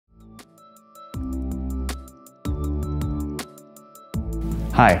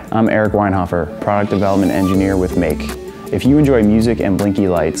Hi, I'm Eric Weinhofer, Product Development Engineer with Make. If you enjoy music and blinky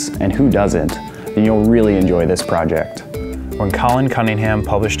lights, and who doesn't, then you'll really enjoy this project. When Colin Cunningham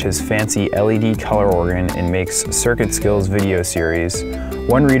published his fancy LED color organ in Make's Circuit Skills video series,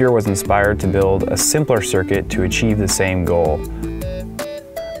 one reader was inspired to build a simpler circuit to achieve the same goal.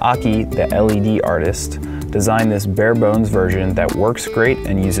 Aki, the LED artist, designed this bare-bones version that works great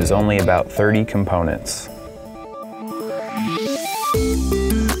and uses only about 30 components.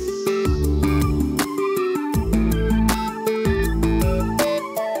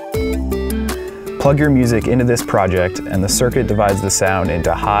 Plug your music into this project and the circuit divides the sound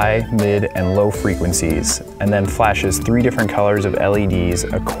into high, mid, and low frequencies, and then flashes 3 different colors of LEDs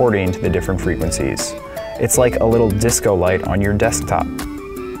according to the different frequencies. It's like a little disco light on your desktop.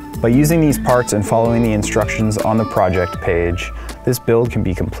 By using these parts and following the instructions on the project page, this build can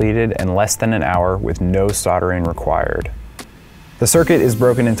be completed in less than an hour with no soldering required. The circuit is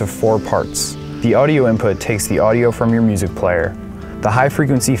broken into 4 parts. The audio input takes the audio from your music player. The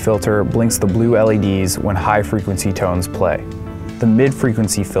high-frequency filter blinks the blue LEDs when high-frequency tones play. The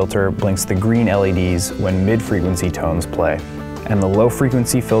mid-frequency filter blinks the green LEDs when mid-frequency tones play. And the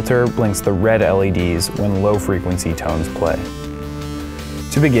low-frequency filter blinks the red LEDs when low-frequency tones play.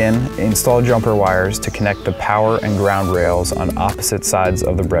 To begin, install jumper wires to connect the power and ground rails on opposite sides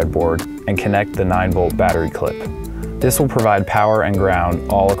of the breadboard and connect the 9-volt battery clip. This will provide power and ground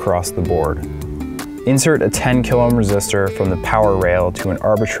all across the board. Insert a 10 kilo ohm resistor from the power rail to an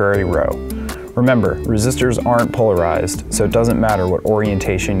arbitrary row. Remember, resistors aren't polarized, so it doesn't matter what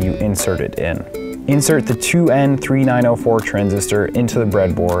orientation you insert it in. Insert the 2N3904 transistor into the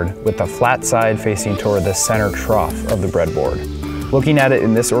breadboard with the flat side facing toward the center trough of the breadboard. Looking at it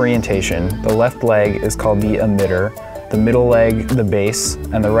in this orientation, the left leg is called the emitter, the middle leg the base,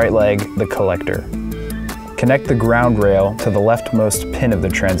 and the right leg the collector. Connect the ground rail to the leftmost pin of the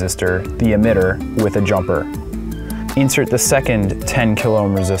transistor, the emitter, with a jumper. Insert the second 10 kilo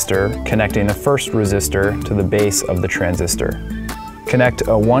ohm resistor, connecting the first resistor to the base of the transistor. Connect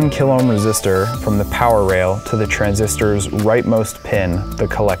a 1 kilo ohm resistor from the power rail to the transistor's rightmost pin, the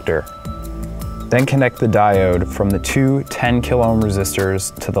collector. Then connect the diode from the 2 10 kilo ohm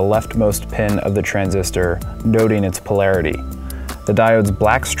resistors to the leftmost pin of the transistor, noting its polarity. The diode's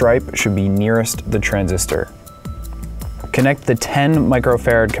black stripe should be nearest the transistor. Connect the 10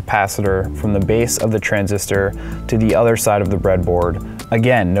 microfarad capacitor from the base of the transistor to the other side of the breadboard,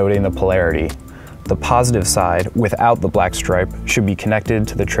 again noting the polarity. The positive side, without the black stripe, should be connected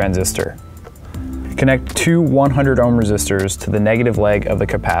to the transistor. Connect 2 100 ohm resistors to the negative leg of the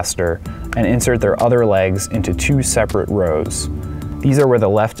capacitor and insert their other legs into 2 separate rows. These are where the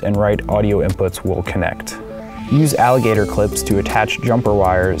left and right audio inputs will connect. Use alligator clips to attach jumper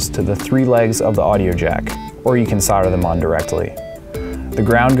wires to the 3 legs of the audio jack, or you can solder them on directly. The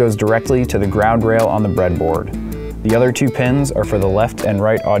ground goes directly to the ground rail on the breadboard. The other 2 pins are for the left and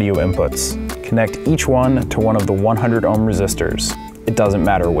right audio inputs. Connect each one to one of the 100 ohm resistors. It doesn't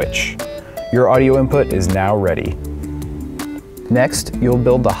matter which. Your audio input is now ready. Next, you'll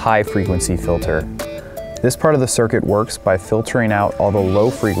build the high frequency filter. This part of the circuit works by filtering out all the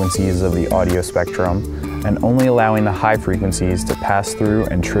low frequencies of the audio spectrum and only allowing the high frequencies to pass through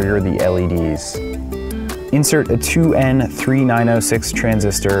and trigger the LEDs. Insert a 2N3906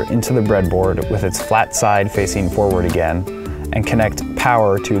 transistor into the breadboard with its flat side facing forward again, and connect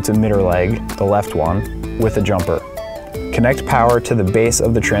power to its emitter leg, the left one, with a jumper. Connect power to the base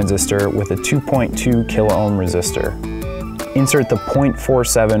of the transistor with a 2.2 kilo ohm resistor. Insert the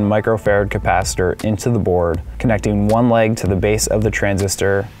 0.47 microfarad capacitor into the board, connecting one leg to the base of the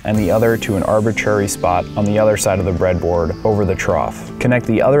transistor and the other to an arbitrary spot on the other side of the breadboard over the trough. Connect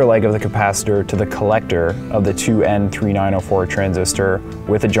the other leg of the capacitor to the collector of the 2N3904 transistor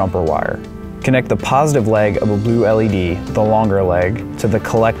with a jumper wire. Connect the positive leg of a blue LED, the longer leg, to the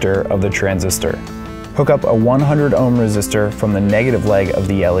collector of the transistor. Hook up a 100 ohm resistor from the negative leg of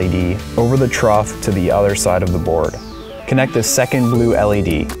the LED over the trough to the other side of the board. Connect the second blue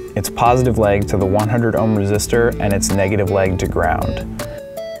LED, its positive leg to the 100 ohm resistor and its negative leg to ground.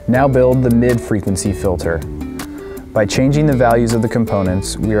 Now build the mid-frequency filter. By changing the values of the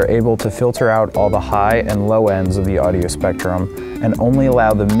components, we are able to filter out all the high and low ends of the audio spectrum and only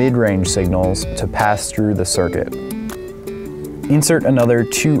allow the mid-range signals to pass through the circuit. Insert another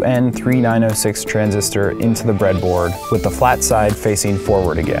 2N3906 transistor into the breadboard with the flat side facing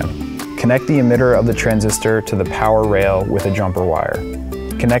forward again. Connect the emitter of the transistor to the power rail with a jumper wire.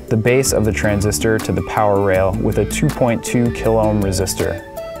 Connect the base of the transistor to the power rail with a 2.2 kilo ohm resistor.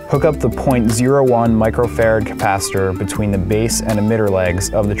 Hook up the 0.01 microfarad capacitor between the base and emitter legs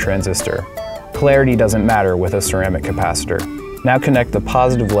of the transistor. Polarity doesn't matter with a ceramic capacitor. Now connect the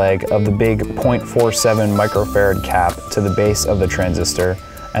positive leg of the big 0.47 microfarad cap to the base of the transistor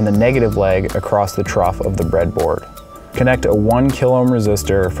and the negative leg across the trough of the breadboard. Connect a 1 kilo ohm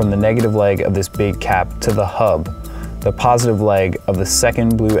resistor from the negative leg of this big cap to the hub, the positive leg of the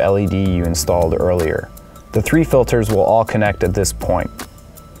second blue LED you installed earlier. The 3 filters will all connect at this point.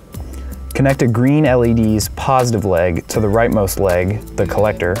 Connect a green LED's positive leg to the rightmost leg, the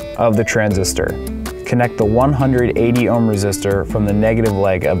collector, of the transistor. Connect the 180 ohm resistor from the negative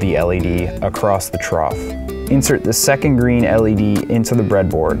leg of the LED across the trough. Insert the second green LED into the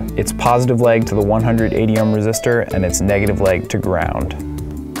breadboard, its positive leg to the 180 ohm resistor and its negative leg to ground.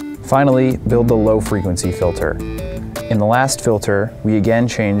 Finally, build the low frequency filter. In the last filter, we again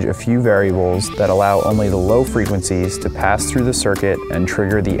change a few variables that allow only the low frequencies to pass through the circuit and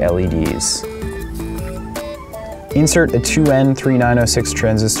trigger the LEDs. Insert a 2N3906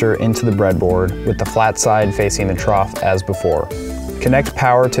 transistor into the breadboard with the flat side facing the trough as before. Connect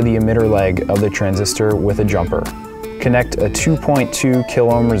power to the emitter leg of the transistor with a jumper. Connect a 2.2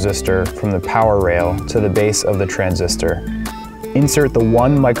 kilo ohm resistor from the power rail to the base of the transistor. Insert the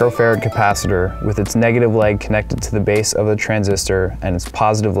 1 microfarad capacitor with its negative leg connected to the base of the transistor and its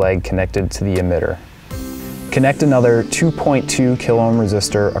positive leg connected to the emitter. Connect another 2.2 kilo ohm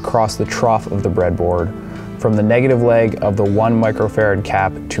resistor across the trough of the breadboard from the negative leg of the 1 microfarad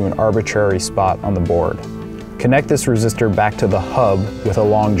cap to an arbitrary spot on the board. Connect this resistor back to the hub with a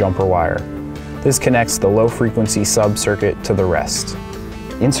long jumper wire. This connects the low frequency sub-circuit to the rest.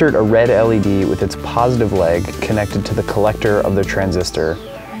 Insert a red LED with its positive leg connected to the collector of the transistor,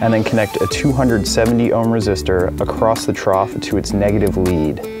 and then connect a 270 ohm resistor across the trough to its negative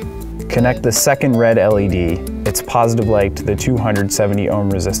lead. Connect the second red LED, its positive leg to the 270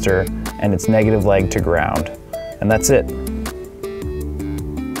 ohm resistor, and its negative leg to ground. And that's it.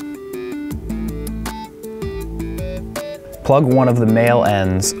 Plug one of the male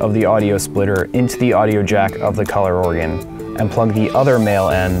ends of the audio splitter into the audio jack of the color organ, and plug the other male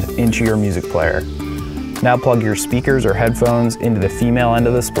end into your music player. Now plug your speakers or headphones into the female end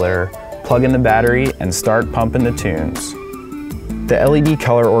of the splitter, plug in the battery, and start pumping the tunes. The LED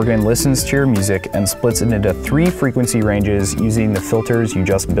color organ listens to your music and splits it into 3 frequency ranges using the filters you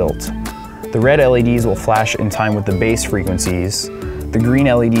just built. The red LEDs will flash in time with the bass frequencies, the green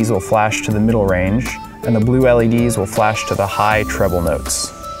LEDs will flash to the middle range, and the blue LEDs will flash to the high treble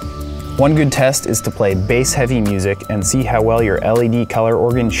notes. One good test is to play bass-heavy music and see how well your LED color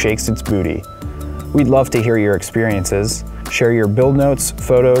organ shakes its booty. We'd love to hear your experiences. Share your build notes,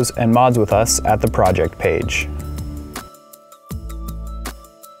 photos, and mods with us at the project page.